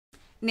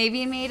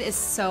Navien Mate is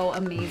so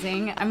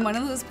amazing. I'm one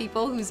of those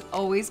people who's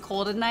always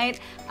cold at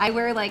night. I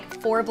wear like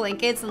 4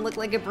 blankets and look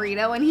like a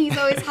burrito, and he's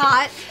always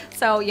hot.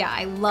 So yeah,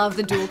 I love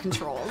the dual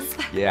controls.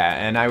 Yeah,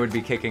 and I would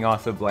be kicking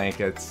off the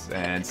blankets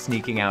and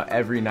sneaking out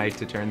every night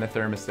to turn the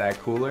thermostat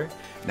cooler.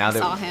 Now that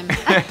saw him.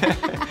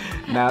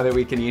 Now that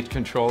we can each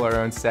control our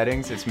own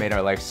settings, it's made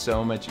our life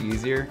so much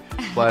easier.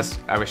 Plus,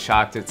 I was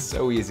shocked it's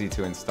so easy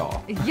to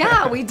install.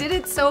 Yeah, we did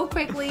it so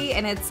quickly,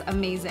 and it's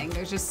amazing.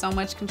 There's just so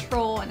much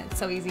control, and it's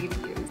so easy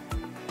to use.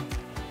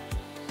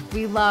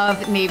 We love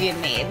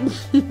Navien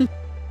Mate.